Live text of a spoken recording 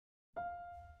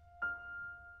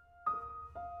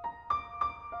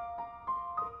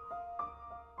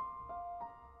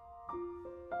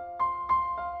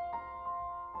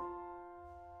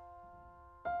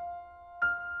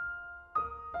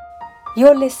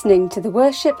You're listening to the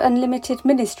Worship Unlimited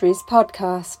Ministries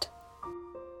podcast.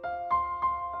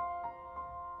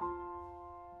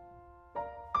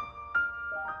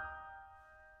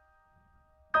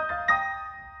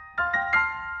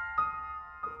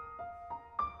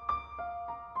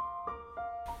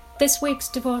 This week's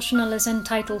devotional is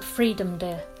entitled Freedom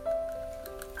Day.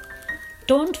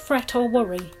 Don't fret or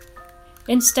worry.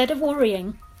 Instead of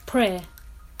worrying, pray.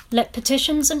 Let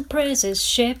petitions and praises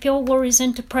shape your worries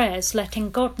into prayers,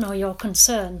 letting God know your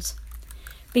concerns.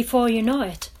 Before you know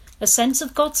it, a sense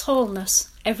of God's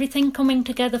wholeness, everything coming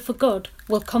together for good,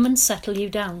 will come and settle you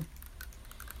down.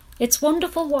 It's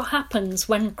wonderful what happens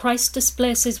when Christ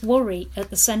displaces worry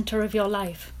at the centre of your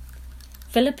life.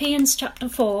 Philippians chapter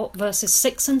 4, verses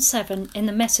 6 and 7 in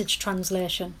the Message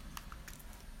translation.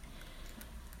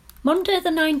 Monday the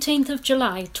 19th of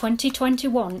July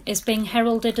 2021 is being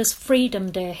heralded as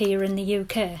Freedom Day here in the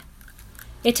UK.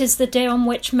 It is the day on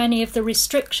which many of the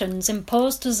restrictions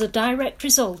imposed as a direct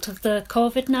result of the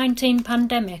COVID-19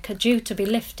 pandemic are due to be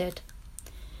lifted.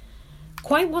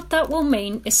 Quite what that will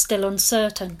mean is still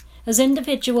uncertain, as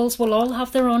individuals will all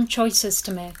have their own choices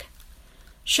to make.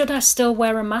 Should I still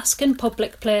wear a mask in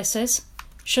public places?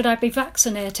 Should I be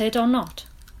vaccinated or not?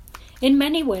 In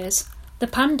many ways, the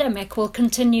pandemic will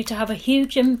continue to have a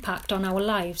huge impact on our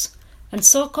lives, and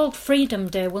so-called Freedom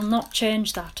Day will not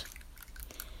change that.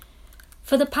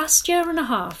 For the past year and a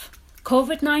half,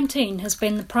 COVID-19 has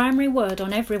been the primary word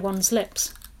on everyone's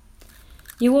lips.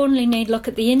 You only need look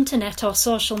at the internet or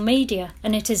social media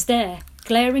and it is there,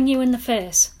 glaring you in the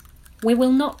face. We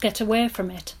will not get away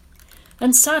from it.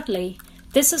 And sadly,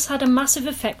 this has had a massive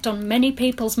effect on many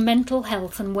people's mental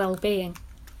health and well-being.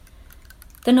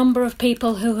 The number of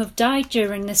people who have died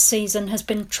during this season has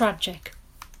been tragic.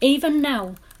 Even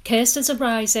now, cases are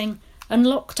rising and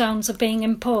lockdowns are being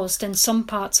imposed in some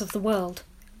parts of the world.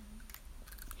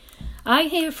 I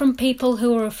hear from people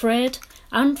who are afraid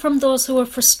and from those who are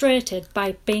frustrated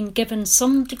by being given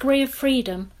some degree of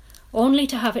freedom only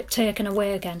to have it taken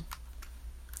away again.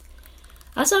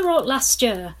 As I wrote last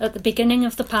year at the beginning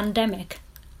of the pandemic,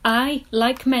 I,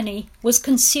 like many, was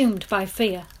consumed by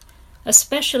fear,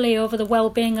 especially over the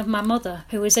well-being of my mother,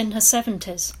 who is in her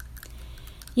 70s.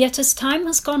 Yet as time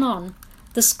has gone on,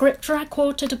 the scripture I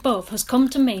quoted above has come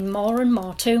to mean more and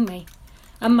more to me,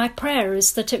 and my prayer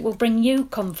is that it will bring you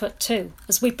comfort too,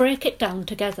 as we break it down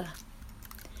together.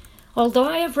 Although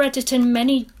I have read it in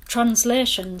many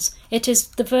translations, it is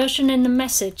the version in the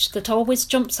Message that always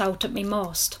jumps out at me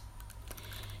most.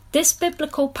 This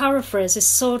biblical paraphrase is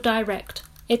so direct,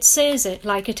 it says it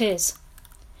like it is.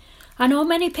 I know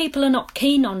many people are not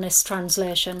keen on this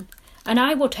translation, and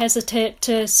I would hesitate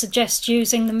to suggest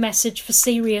using the Message for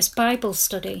serious Bible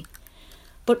study,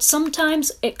 but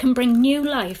sometimes it can bring new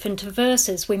life into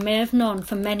verses we may have known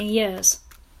for many years.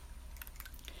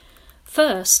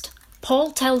 First,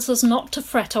 Paul tells us not to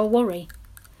fret or worry.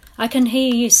 I can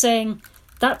hear you saying,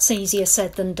 "That's easier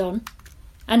said than done,"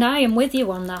 and I am with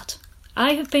you on that.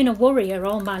 I have been a worrier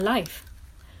all my life.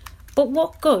 But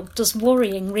what good does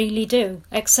worrying really do,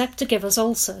 except to give us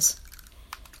ulcers?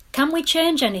 Can we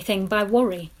change anything by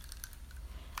worry?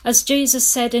 As Jesus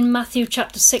said in Matthew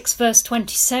chapter 6 verse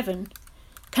 27,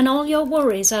 can all your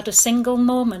worries add a single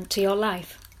moment to your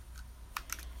life?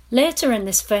 Later in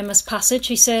this famous passage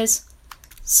he says,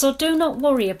 "So do not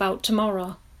worry about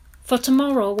tomorrow, for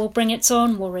tomorrow will bring its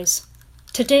own worries.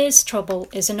 Today's trouble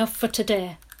is enough for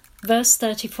today." Verse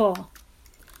 34.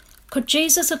 Could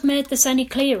Jesus have made this any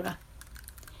clearer?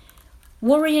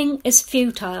 Worrying is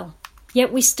futile,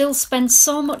 yet we still spend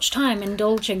so much time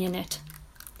indulging in it.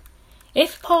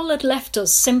 If Paul had left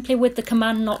us simply with the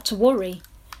command not to worry,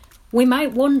 we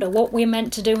might wonder what we're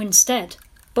meant to do instead,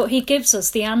 but he gives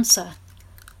us the answer.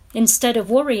 Instead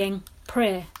of worrying,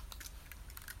 pray.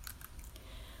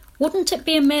 Wouldn't it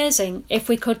be amazing if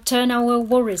we could turn our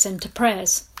worries into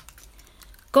prayers?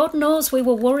 God knows we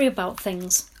will worry about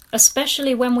things,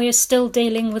 especially when we are still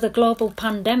dealing with a global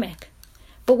pandemic.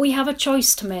 But we have a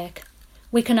choice to make.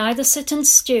 We can either sit and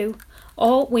stew,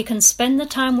 or we can spend the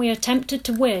time we are tempted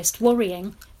to waste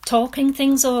worrying, talking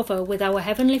things over with our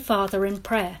Heavenly Father in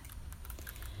prayer.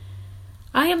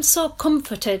 I am so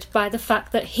comforted by the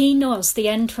fact that He knows the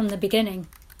end from the beginning.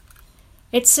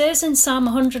 It says in Psalm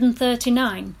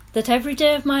 139 that every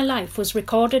day of my life was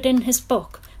recorded in His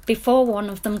book before one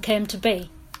of them came to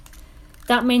be.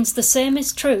 That means the same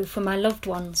is true for my loved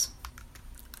ones.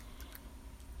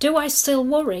 Do I still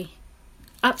worry?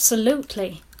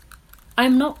 Absolutely. I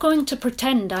am not going to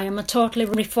pretend I am a totally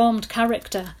reformed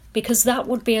character, because that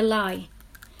would be a lie.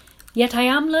 Yet I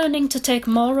am learning to take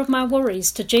more of my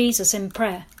worries to Jesus in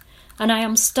prayer, and I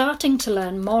am starting to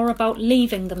learn more about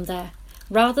leaving them there,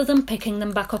 rather than picking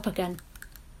them back up again.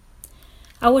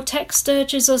 Our text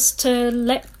urges us to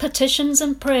let petitions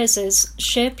and praises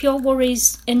shape your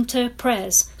worries into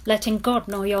prayers, letting God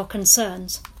know your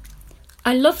concerns.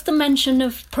 I love the mention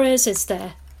of praises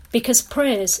there, because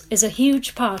praise is a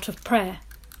huge part of prayer.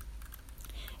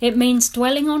 It means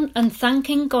dwelling on and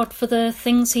thanking God for the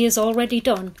things He has already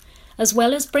done, as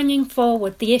well as bringing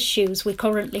forward the issues we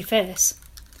currently face.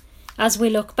 As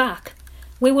we look back,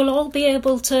 we will all be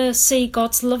able to see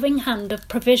God's loving hand of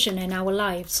provision in our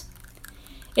lives.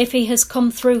 If He has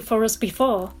come through for us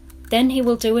before, then He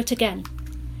will do it again.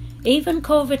 Even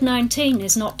COVID-19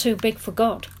 is not too big for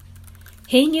God.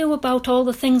 He knew about all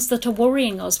the things that are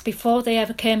worrying us before they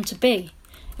ever came to be,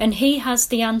 and He has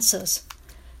the answers.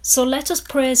 So let us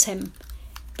praise Him,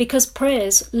 because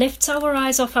praise lifts our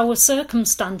eyes off our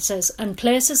circumstances and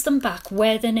places them back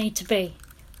where they need to be,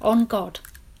 on God.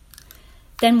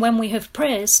 Then when we have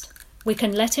praised, we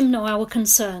can let Him know our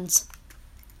concerns.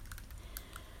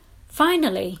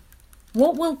 Finally,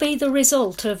 what will be the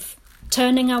result of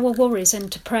turning our worries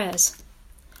into prayers?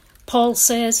 Paul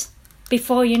says,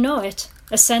 before you know it,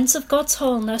 a sense of God's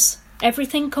wholeness,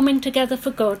 everything coming together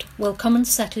for good, will come and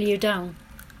settle you down.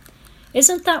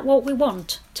 Isn't that what we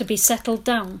want, to be settled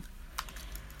down?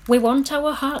 We want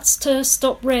our hearts to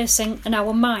stop racing and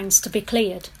our minds to be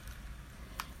cleared.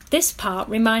 This part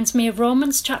reminds me of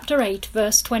Romans chapter 8,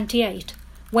 verse 28,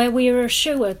 where we are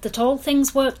assured that all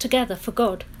things work together for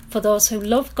good, for those who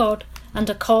love God and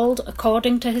are called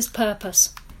according to His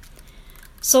purpose.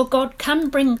 So God can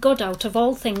bring good out of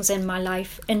all things in my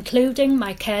life, including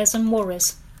my cares and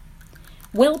worries.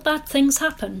 Will bad things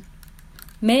happen?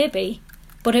 Maybe,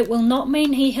 but it will not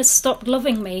mean He has stopped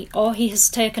loving me or He has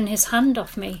taken His hand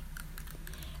off me.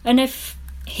 And if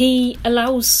He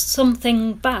allows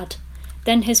something bad,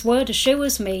 then His word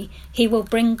assures me He will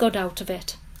bring good out of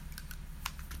it.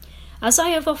 As I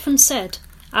have often said,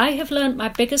 I have learnt my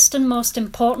biggest and most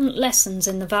important lessons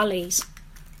in the valleys.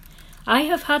 I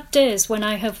have had days when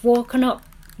I have woken up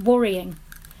worrying.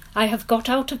 I have got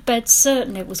out of bed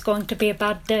certain it was going to be a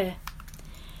bad day.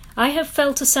 I have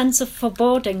felt a sense of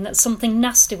foreboding that something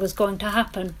nasty was going to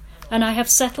happen, and I have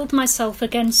settled myself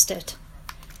against it.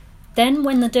 Then,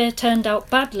 when the day turned out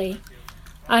badly,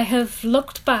 I have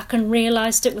looked back and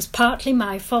realised it was partly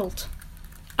my fault.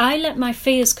 I let my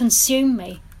fears consume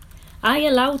me. I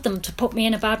allowed them to put me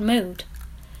in a bad mood.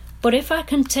 But if I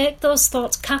can take those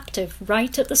thoughts captive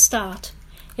right at the start,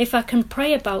 if I can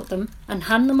pray about them and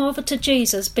hand them over to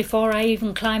Jesus before I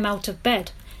even climb out of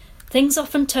bed, things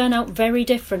often turn out very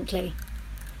differently.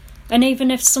 And even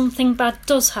if something bad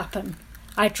does happen,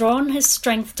 I draw on His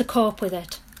strength to cope with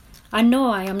it. I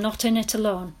know I am not in it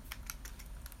alone.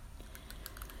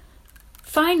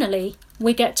 Finally,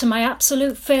 we get to my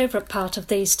absolute favourite part of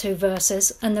these two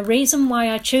verses and the reason why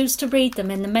I choose to read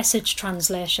them in the Message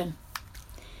translation.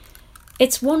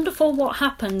 It's wonderful what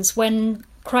happens when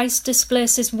Christ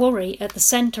displaces worry at the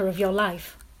centre of your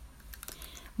life.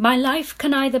 My life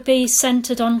can either be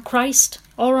centred on Christ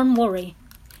or on worry.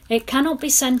 It cannot be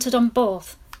centred on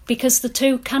both, because the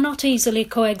two cannot easily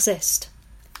coexist.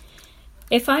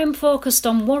 If I am focused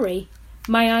on worry,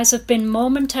 my eyes have been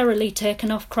momentarily taken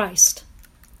off Christ.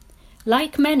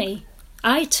 Like many,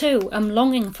 I too am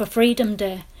longing for Freedom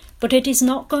Day, but it is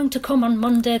not going to come on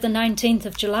Monday the 19th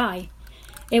of July.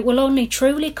 It will only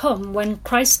truly come when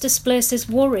Christ displaces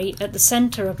worry at the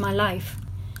centre of my life.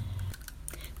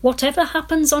 Whatever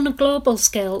happens on a global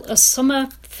scale as summer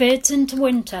fades into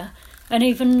winter and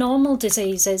even normal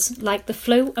diseases like the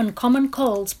flu and common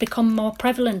colds become more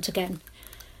prevalent again,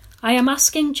 I am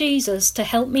asking Jesus to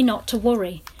help me not to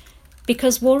worry,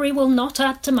 because worry will not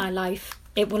add to my life,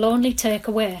 it will only take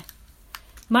away.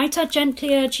 Might I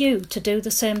gently urge you to do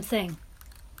the same thing?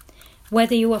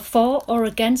 Whether you are for or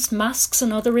against masks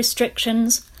and other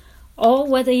restrictions, or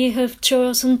whether you have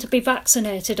chosen to be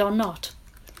vaccinated or not,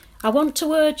 I want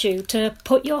to urge you to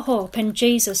put your hope in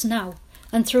Jesus now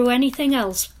and through anything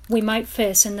else we might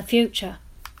face in the future.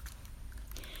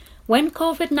 When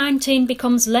COVID-19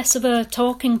 becomes less of a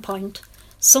talking point,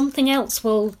 something else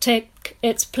will take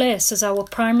its place as our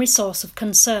primary source of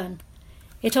concern.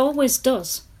 It always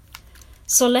does.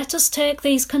 So let us take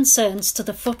these concerns to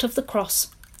the foot of the cross.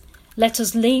 Let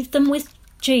us leave them with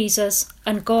Jesus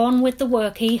and go on with the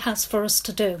work He has for us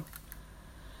to do.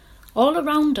 All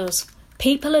around us,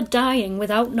 people are dying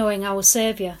without knowing our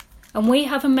Saviour, and we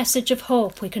have a message of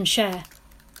hope we can share.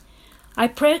 I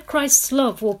pray Christ's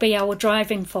love will be our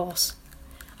driving force.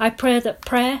 I pray that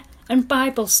prayer and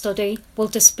Bible study will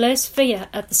displace fear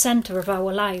at the centre of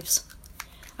our lives.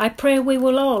 I pray we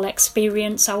will all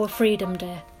experience our Freedom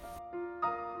Day.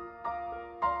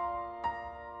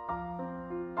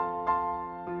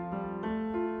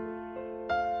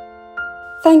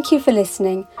 Thank you for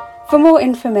listening. For more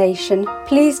information,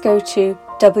 please go to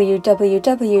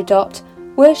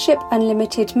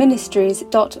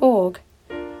www.worshipunlimitedministries.org.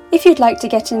 If you'd like to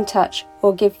get in touch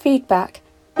or give feedback,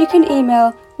 you can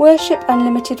email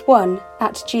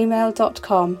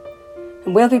worshipunlimited1@gmail.com.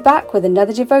 And we'll be back with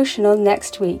another devotional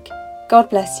next week. God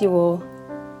bless you all.